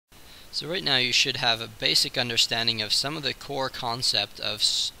So right now you should have a basic understanding of some of the core concept of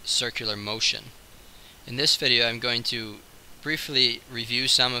circular motion. In this video I'm going to briefly review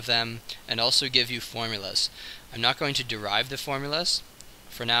some of them and also give you formulas. I'm not going to derive the formulas.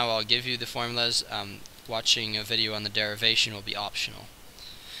 For now I'll give you the formulas. Watching a video on the derivation will be optional.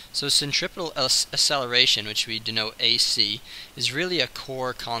 So centripetal acceleration, which we denote AC, is really a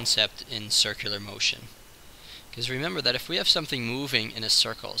core concept in circular motion. Because remember that if we have something moving in a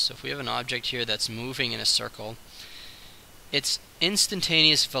circle, so if we have an object here that's moving in a circle, its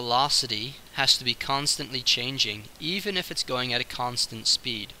instantaneous velocity has to be constantly changing, even if it's going at a constant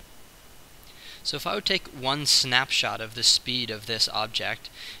speed. So if I would take one snapshot of the speed of this object,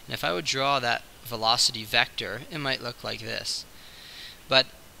 and if I would draw that velocity vector, it might look like this. But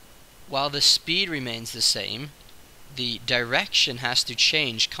while the speed remains the same, the direction has to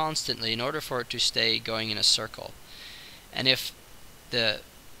change constantly in order for it to stay going in a circle. And if the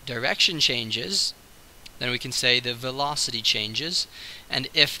direction changes, then we can say the velocity changes, and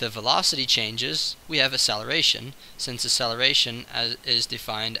if the velocity changes, we have acceleration, since acceleration is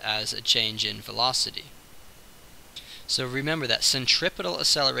defined as a change in velocity. So remember that centripetal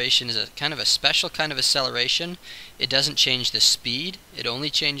acceleration is a kind of a special kind of acceleration. It doesn't change the speed, it only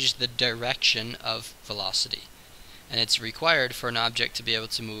changes the direction of velocity. And it's required for an object to be able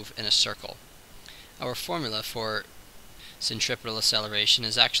to move in a circle. Our formula for centripetal acceleration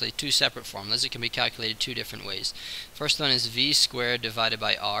is actually two separate formulas. It can be calculated two different ways. First one is v squared divided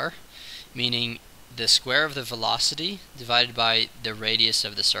by r, meaning the square of the velocity divided by the radius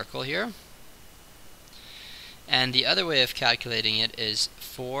of the circle here. And the other way of calculating it is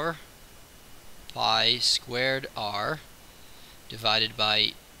 4 pi squared r divided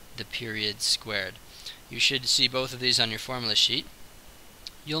by the period squared. You should see both of these on your formula sheet.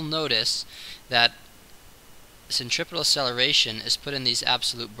 You'll notice that centripetal acceleration is put in these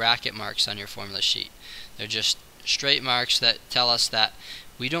absolute bracket marks on your formula sheet. They're just straight marks that tell us that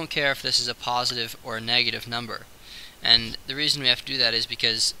we don't care if this is a positive or a negative number. And the reason we have to do that is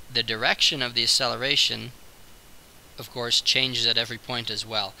because the direction of the acceleration, of course, changes at every point as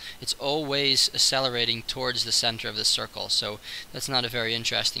well. It's always accelerating towards the center of the circle, so that's not a very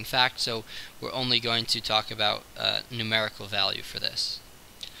interesting fact, so we're only going to talk about numerical value for this.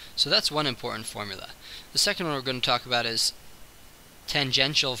 So that's one important formula. The second one we're going to talk about is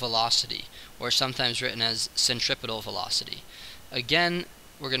tangential velocity, or sometimes written as centripetal velocity. Again,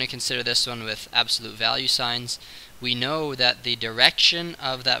 we're going to consider this one with absolute value signs. We know that the direction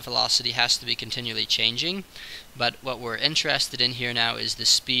of that velocity has to be continually changing, but what we're interested in here now is the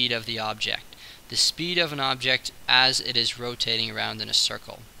speed of the object. The speed of an object as it is rotating around in a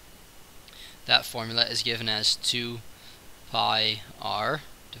circle. That formula is given as 2 pi r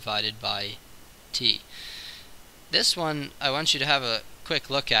divided by t. This one I want you to have a quick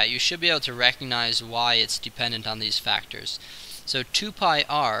look at. You should be able to recognize why it's dependent on these factors. So 2 pi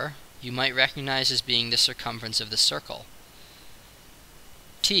r you might recognize as being the circumference of the circle.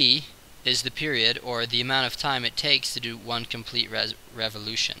 T is the period, or the amount of time it takes to do one complete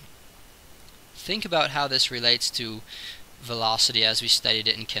revolution. Think about how this relates to velocity as we studied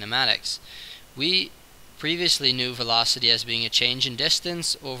it in kinematics. We previously knew velocity as being a change in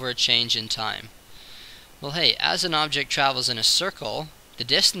distance over a change in time. Well, hey, as an object travels in a circle, the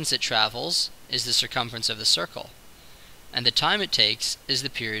distance it travels is the circumference of the circle, and the time it takes is the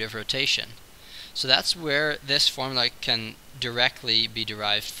period of rotation. So that's where this formula can directly be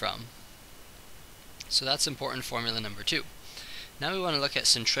derived from. So that's important formula number 2. Now we want to look at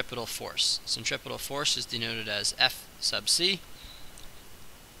centripetal force. Centripetal force is denoted as F sub c,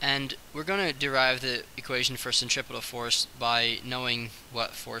 and we're going to derive the equation for centripetal force by knowing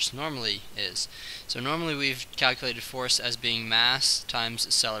what force normally is. So normally we've calculated force as being mass times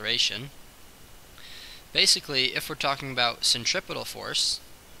acceleration. Basically, if we're talking about centripetal force,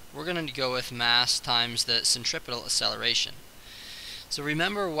 we're going to go with mass times the centripetal acceleration. So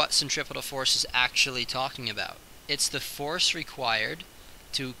remember what centripetal force is actually talking about. It's the force required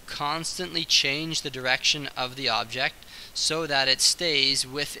to constantly change the direction of the object so that it stays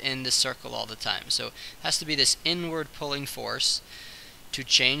within the circle all the time. So it has to be this inward pulling force to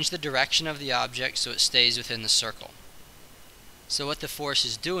change the direction of the object so it stays within the circle. So what the force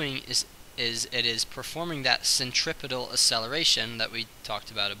is doing is it is performing that centripetal acceleration that we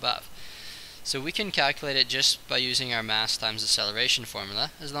talked about above. So we can calculate it just by using our mass times acceleration formula,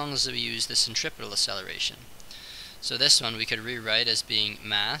 as long as we use the centripetal acceleration. So this one we could rewrite as being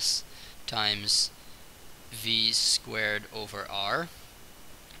mass times v squared over r,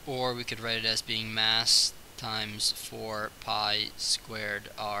 or we could write it as being mass times 4 pi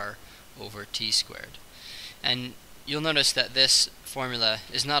squared r over t squared. And you'll notice that this formula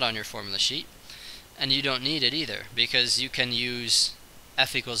is not on your formula sheet, and you don't need it either, because you can use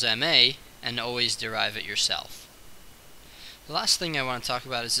F equals ma and always derive it yourself. The last thing I want to talk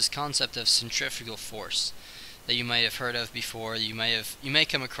about is this concept of centrifugal force that you might have heard of before. You may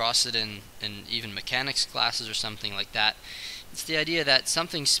come across it in even mechanics classes or something like that. It's the idea that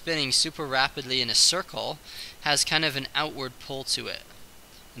something spinning super rapidly in a circle has kind of an outward pull to it,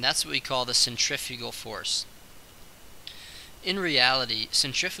 and that's what we call the centrifugal force. In reality,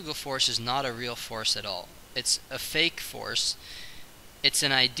 centrifugal force is not a real force at all. It's a fake force. It's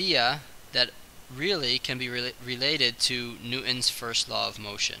an idea that really can be related to Newton's first law of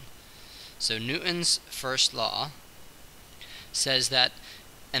motion. So Newton's first law says that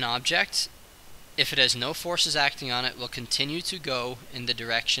an object, if it has no forces acting on it, will continue to go in the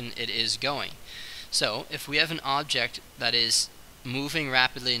direction it is going. So if we have an object that is moving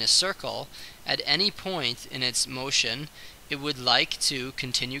rapidly in a circle, at any point in its motion it would like to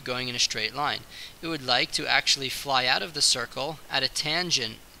continue going in a straight line. It would like to actually fly out of the circle at a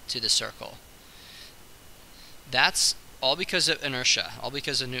tangent to the circle. That's all because of inertia, all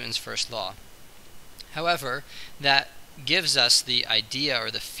because of Newton's first law. However, that gives us the idea or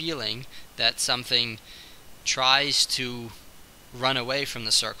the feeling that something tries to run away from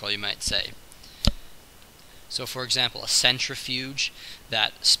the circle, you might say. So for example, a centrifuge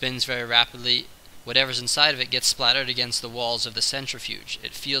that spins very rapidly, whatever's inside of it gets splattered against the walls of the centrifuge.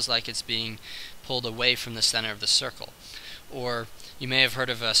 It feels like it's being pulled away from the center of the circle. Or you may have heard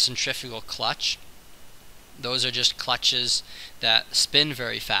of a centrifugal clutch. Those are just clutches that spin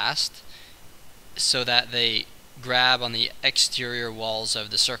very fast so that they grab on the exterior walls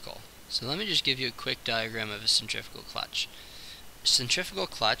of the circle. So let me just give you a quick diagram of a centrifugal clutch. A centrifugal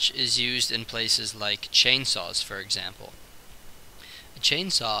clutch is used in places like chainsaws, for example. A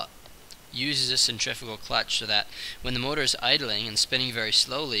chainsaw uses a centrifugal clutch so that when the motor is idling and spinning very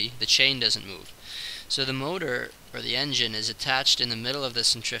slowly, the chain doesn't move. So the motor, or the engine, is attached in the middle of the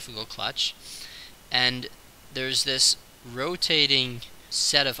centrifugal clutch, and there's this rotating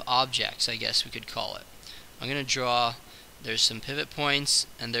set of objects, I guess we could call it. I'm going to draw, there's some pivot points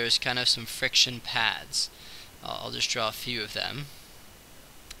and there's kind of some friction pads. I'll just draw a few of them.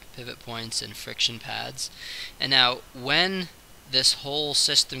 Pivot points and friction pads. And now when this whole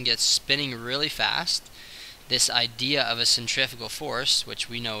system gets spinning really fast, this idea of a centrifugal force, which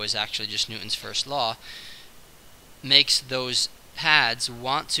we know is actually just Newton's first law, makes those pads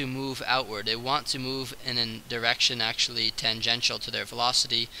want to move outward. They want to move in a direction actually tangential to their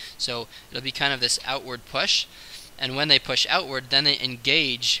velocity, so it'll be kind of this outward push, and when they push outward, then they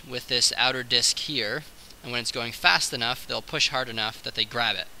engage with this outer disc here, and when it's going fast enough, they'll push hard enough that they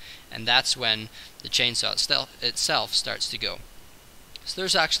grab it, and that's when the chainsaw itself starts to go. So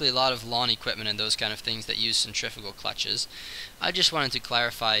there's actually a lot of lawn equipment and those kind of things that use centrifugal clutches. I just wanted to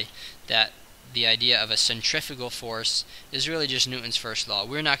clarify that the idea of a centrifugal force is really just Newton's first law.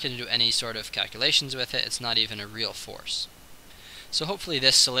 We're not going to do any sort of calculations with it. It's not even a real force. So hopefully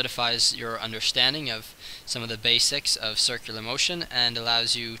this solidifies your understanding of some of the basics of circular motion and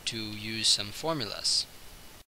allows you to use some formulas.